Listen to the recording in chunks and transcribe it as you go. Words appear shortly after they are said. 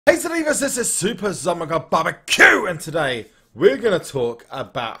Hey Believers, this is SuperZombGBBQ, and today we're going to talk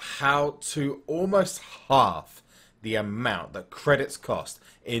about how to almost halve the amount that credits cost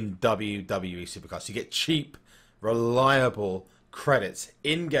in WWE SuperCard. So you get cheap, reliable credits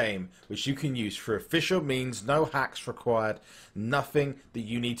in-game, which you can use for official means, no hacks required, nothing that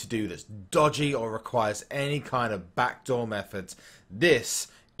you need to do that's dodgy or requires any kind of backdoor methods. This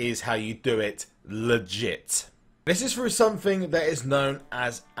is how you do it legit. This is through something that is known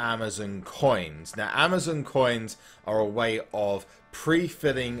as Amazon coins. Now, Amazon coins are a way of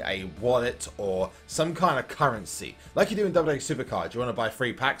pre-filling a wallet or some kind of currency. Like you do in WWE SuperCard, you want to buy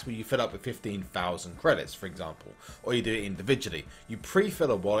 3 packs where you fill up with 15,000 credits, for example. Or you do it individually. You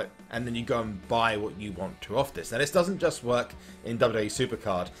pre-fill a wallet and then you go and buy what you want to off this. Now, this doesn't just work in WWE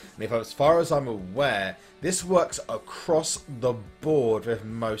SuperCard. And as far as I'm aware, this works across the board with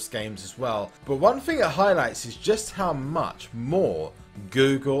most games as well. But one thing it highlights is just how much more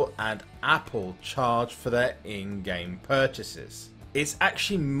Google and Apple charge for their in-game purchases. It's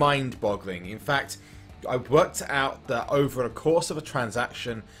actually mind-boggling. In fact, I worked out that over the course of a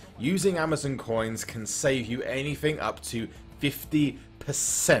transaction, using Amazon coins can save you anything up to 50%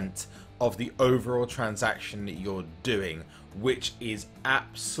 of the overall transaction that you're doing, which is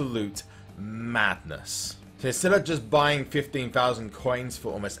absolute madness. So instead of just buying 15,000 coins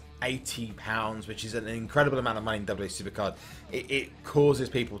for almost £80, which is an incredible amount of money in WWE SuperCard, it causes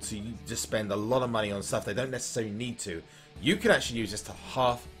people to just spend a lot of money on stuff they don't necessarily need to. You can actually use this to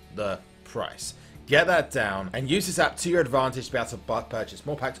half the price. Get that down and use this app to your advantage to be able to purchase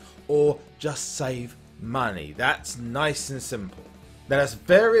more packs or just save money. That's nice and simple. Now, there's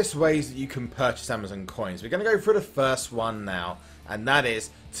various ways that you can purchase Amazon coins. We're going to go through the first one now, and that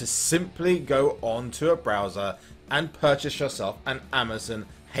is to simply go onto a browser and purchase yourself an Amazon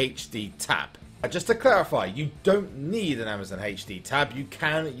HD tab. Just to clarify, you don't need an Amazon HD tab. You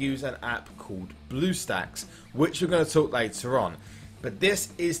can use an app called BlueStacks, which we're going to talk later on. But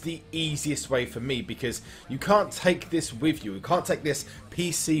this is the easiest way for me because you can't take this with you. You can't take this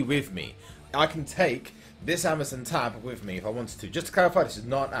PC with me. I can take this Amazon tab with me if I wanted to. Just to clarify, this is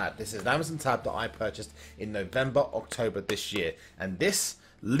not an ad. This is an Amazon tab that I purchased in November, October this year. And this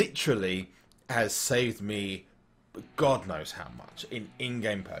literally has saved me God knows how much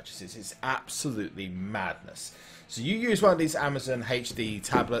in-game purchases. It's absolutely madness. So you use one of these Amazon HD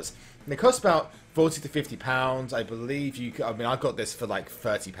tablets, and they cost about £40 to £50. I believe I got this for like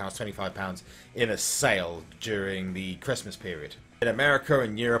 £30, £25 in a sale during the Christmas period. In America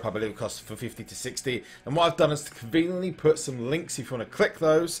and Europe, I believe it costs for £50 to £60. And what I've done is to conveniently put some links, if you want to click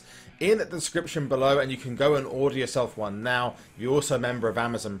those, in the description below, and you can go and order yourself one now. If you're also a member of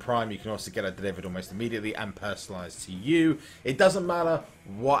Amazon Prime, you can also get it delivered almost immediately and personalized to you. It doesn't matter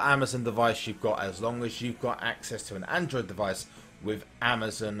what Amazon device you've got, as long as you've got access to an Android device with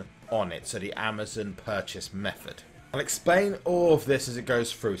Amazon on it, so the Amazon purchase method. I'll explain all of this as it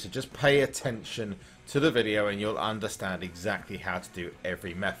goes through, so just pay attention to the video and you'll understand exactly how to do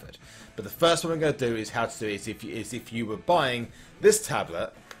every method. But the first one I'm going to do is how to do it is if you were buying this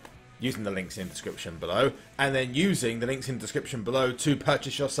tablet, using the links in the description below, and then using the links in the description below to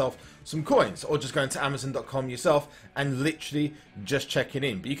purchase yourself some coins, or just going to Amazon.com yourself and literally just checking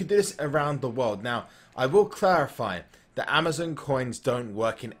in. But you can do this around the world. Now, I will clarify that Amazon coins don't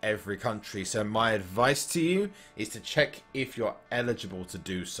work in every country, so my advice to you is to check if you're eligible to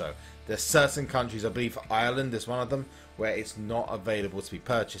do so. There's certain countries, I believe Ireland is one of them, where it's not available to be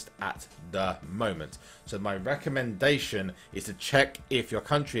purchased at the moment. So my recommendation is to check if your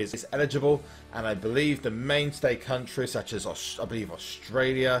country is eligible, and I believe the mainstay countries such as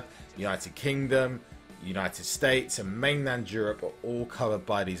Australia, United Kingdom, United States and mainland Europe are all covered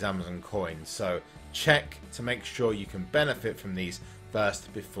by these Amazon coins. So check to make sure you can benefit from these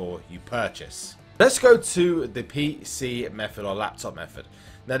first before you purchase. Let's go to the PC method or laptop method.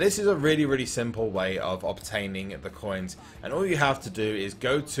 Now, this is a really simple way of obtaining the coins, and all you have to do is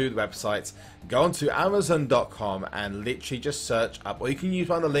go to the website, go onto Amazon.com and literally just search up, or you can use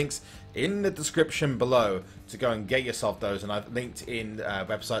one of the links in the description below to go and get yourself those, and I've linked in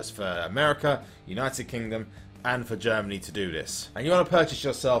websites for America, United Kingdom and for Germany to do this. And you want to purchase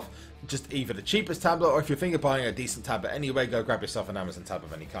yourself just either the cheapest tablet, or if you're thinking of buying a decent tablet anyway, go grab yourself an Amazon tab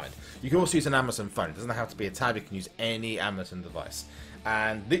of any kind. You can also use an Amazon phone. It doesn't have to be a tab, you can use any Amazon device.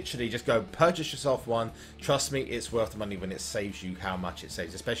 And literally just go purchase yourself one. Trust me, it's worth the money when it saves you how much it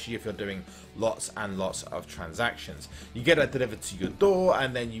saves, especially if you're doing lots and lots of transactions. You get it delivered to your door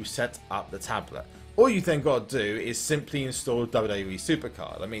and then you set up the tablet. All you then got to do is simply install WWE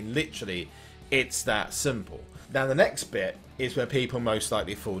SuperCard. I mean, literally, it's that simple. Now the next bit is where people most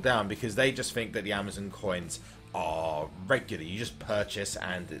likely fall down, because they just think that the Amazon coins are regular. You just purchase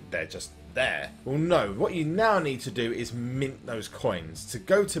and they're just there. Well, no, what you now need to do is mint those coins. To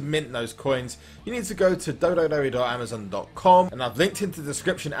go to mint those coins, you need to go to www.amazon.com, and I've linked into the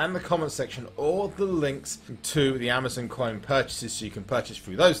description and the comment section all the links to the Amazon coin purchases, so you can purchase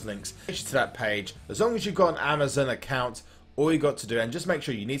through those links. Get you to that page. As long as you've got an Amazon account, all you got to do, and just make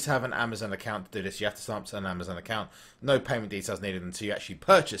sure you need to have an Amazon account to do this. You have to sign up to an Amazon account. No payment details needed until you actually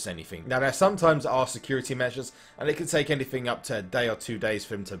purchase anything. Now, there sometimes are security measures, and it can take anything up to a day or 2 days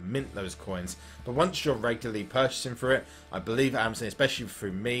for them to mint those coins. But once you're regularly purchasing for it, I believe Amazon, especially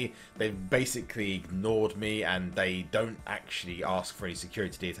through me, they've basically ignored me, and they don't actually ask for any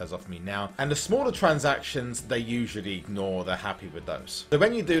security details off me now. And the smaller transactions, they usually ignore. They're happy with those. So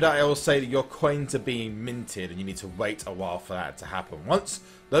when you do that, it will say that your coins are being minted, and you need to wait a while for that to happen. Once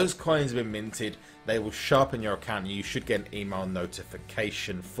those coins have been minted, they will show up in your account, and you should get an email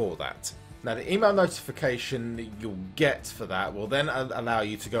notification for that. Now, the email notification that you'll get for that will then allow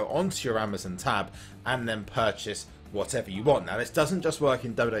you to go onto your Amazon tab and then purchase whatever you want. Now, this doesn't just work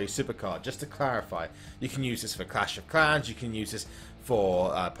in WWE SuperCard. Just to clarify, you can use this for Clash of Clans, you can use this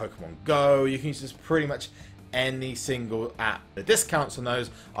for Pokemon Go, you can use this pretty much any single app. The discounts on those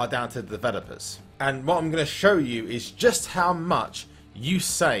are down to the developers. And what I'm going to show you is just how much you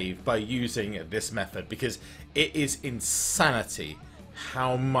save by using this method, because it is insanity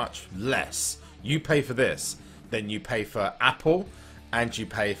how much less you pay for this than you pay for Apple and you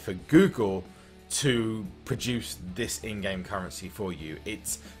pay for Google to produce this in-game currency for you.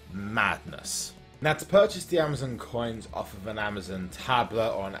 It's madness. Now, to purchase the Amazon coins off of an Amazon tablet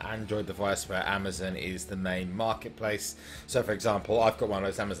or an Android device where Amazon is the main marketplace, so for example, I've got one of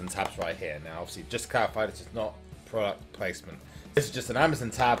those Amazon tabs right here. Now, obviously, just to clarify, this is not product placement. This is just an Amazon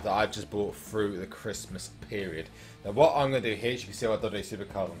tab that I've just bought through the Christmas period. Now, what I'm going to do here is you can see I've got WWE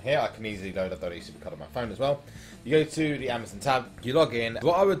SuperCard on here. I can easily load up WWE SuperCard on my phone as well. You go to the Amazon tab, you log in.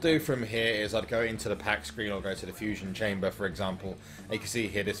 What I would do from here is I'd go into the pack screen or go to the Fusion Chamber, for example. And you can see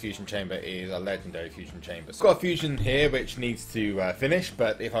here this Fusion Chamber is a legendary Fusion Chamber. So I've got a Fusion here which needs to finish,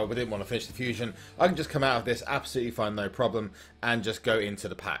 but if I didn't want to finish the Fusion, I can just come out of this absolutely fine, no problem, and just go into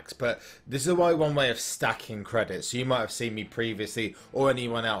the packs. But this is one way of stacking credits. So you might have seen me previously, or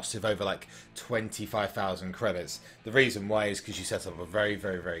anyone else, with over like 25,000 credits. The reason why is because you set up a very,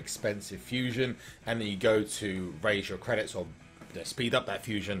 very, very expensive Fusion, and then you go to raise your credits or speed up that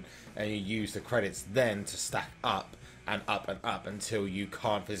Fusion, and you use the credits then to stack up and up and up until you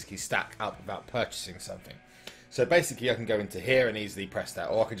can't physically stack up without purchasing something. So basically I can go into here and easily press that,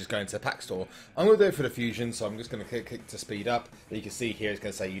 or I can just go into the pack store. I'm going to do it for the Fusion, so I'm just going to click to speed up. But you can see here it's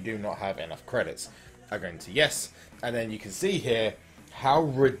going to say you do not have enough credits. I go into yes, and then you can see here how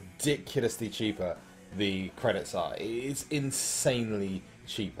ridiculously cheaper the credits are. It's insanely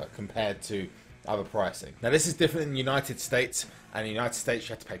cheaper compared to other pricing. Now, this is different in the United States, and in the United States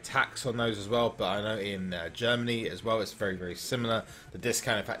you have to pay tax on those as well, but I know in Germany as well it's very, very similar. The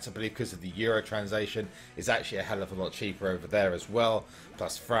discount, in fact, I believe because of the euro translation, is actually a hell of a lot cheaper over there as well,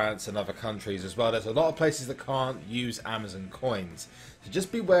 plus France and other countries as well. There's a lot of places that can't use Amazon coins, so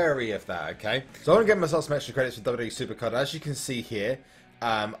just be wary of that, okay? So I want to get myself some extra credits for WWE SuperCard. As you can see here,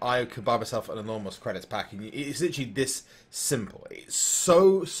 I could buy myself an enormous credits pack, and it's literally this simple. It's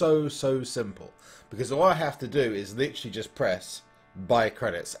so simple, because all I have to do is literally just press buy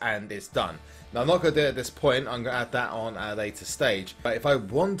credits and it's done. Now, I'm not going to do it at this point. I'm going to add that on at a later stage, but if I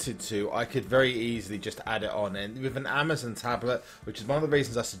wanted to, I could very easily just add it on. And with an Amazon tablet, which is one of the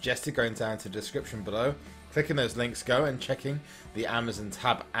reasons I suggested going down to the description below, clicking those links, go and checking the Amazon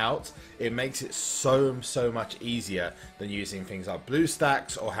tab out, it makes it so much easier than using things like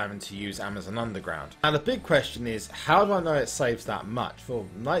BlueStacks or having to use Amazon Underground. Now, the big question is, how do I know it saves that much? Well,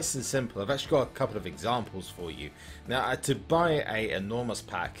 nice and simple. I've actually got a couple of examples for you. Now, to buy a enormous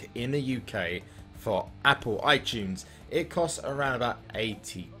pack in the UK for Apple iTunes, it costs around about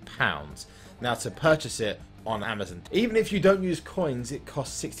 £80. Now, to purchase it on Amazon, even if you don't use coins, it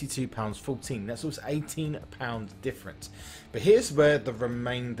costs £62.14. That's also £18 difference. But here's where the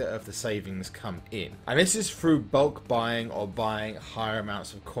remainder of the savings come in, and this is through bulk buying or buying higher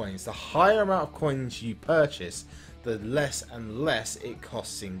amounts of coins. The higher amount of coins you purchase, the less and less it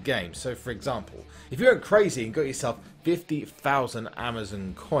costs in game. So for example, if you went crazy and got yourself 50,000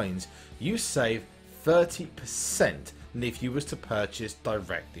 Amazon coins, you save 30% than if you was to purchase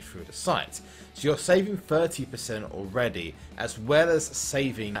directly through the site. So you're saving 30% already, as well as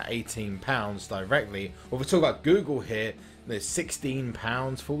saving £18 directly. Or if we talk about Google here, there's £16,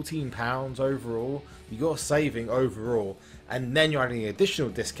 £14 overall. You're saving overall, and then you're adding an additional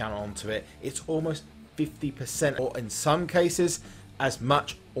discount onto it. It's almost 50%, or in some cases as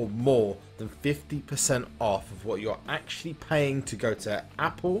much or more than 50% off of what you're actually paying to go to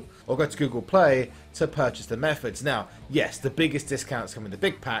Apple or go to Google Play to purchase the methods. Now, yes, the biggest discounts come in the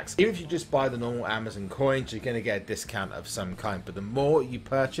big packs. Even if you just buy the normal Amazon coins, you're going to get a discount of some kind. But the more you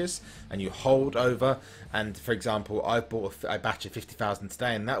purchase and you hold over, and for example, I bought a batch of 50,000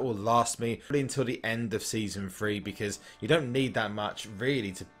 today, and that will last me until the end of Season 3, because you don't need that much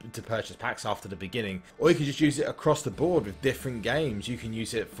really to purchase packs after the beginning. Or you can just use it across the board with different games. You can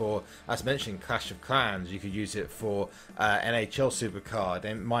use it for, as mentioned, Clash of Clans. You could use it for NHL SuperCard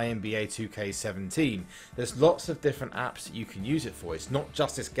and my NBA 2K17. There's lots of different apps that you can use it for. It's not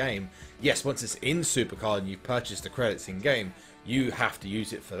just this game. Yes, once it's in SuperCard and you've purchased the credits in game, you have to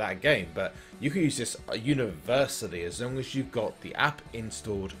use it for that game. But you can use this universally as long as you've got the app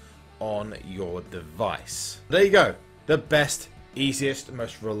installed on your device. There you go. The best, easiest,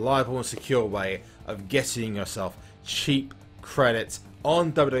 most reliable and secure way of getting yourself cheap credits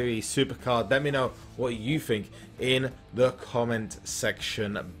on WWE SuperCard. Let me know what you think in the comment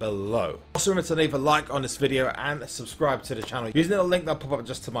section below. Also remember to leave a like on this video and subscribe to the channel using the link that'll pop up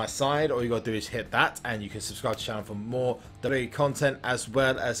just to my side. All you gotta do is hit that and you can subscribe to the channel for more WWE content, as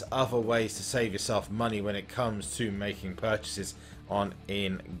well as other ways to save yourself money when it comes to making purchases on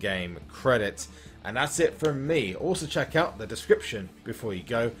in-game credits. And that's it from me. Also check out the description before you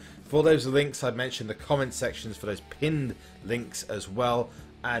go for those links I mentioned, the comment sections for those pinned links as well.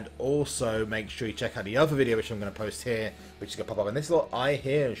 And also make sure you check out the other video which I'm going to post here, which is going to pop up in this little eye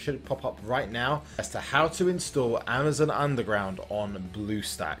here and should pop up right now, as to how to install Amazon Underground on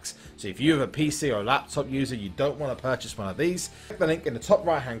BlueStacks. So if you have a PC or a laptop user, you don't want to purchase one of these, click the link in the top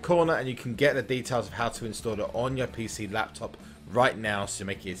right hand corner and you can get the details of how to install it on your PC, laptop right now, so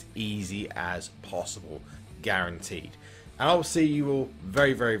make it as easy as possible, guaranteed. And I'll see you all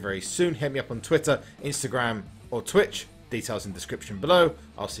very, very, very soon. Hit me up on Twitter, Instagram, or Twitch. Details in the description below.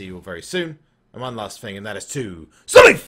 I'll see you all very soon. And one last thing, and that is to sleep!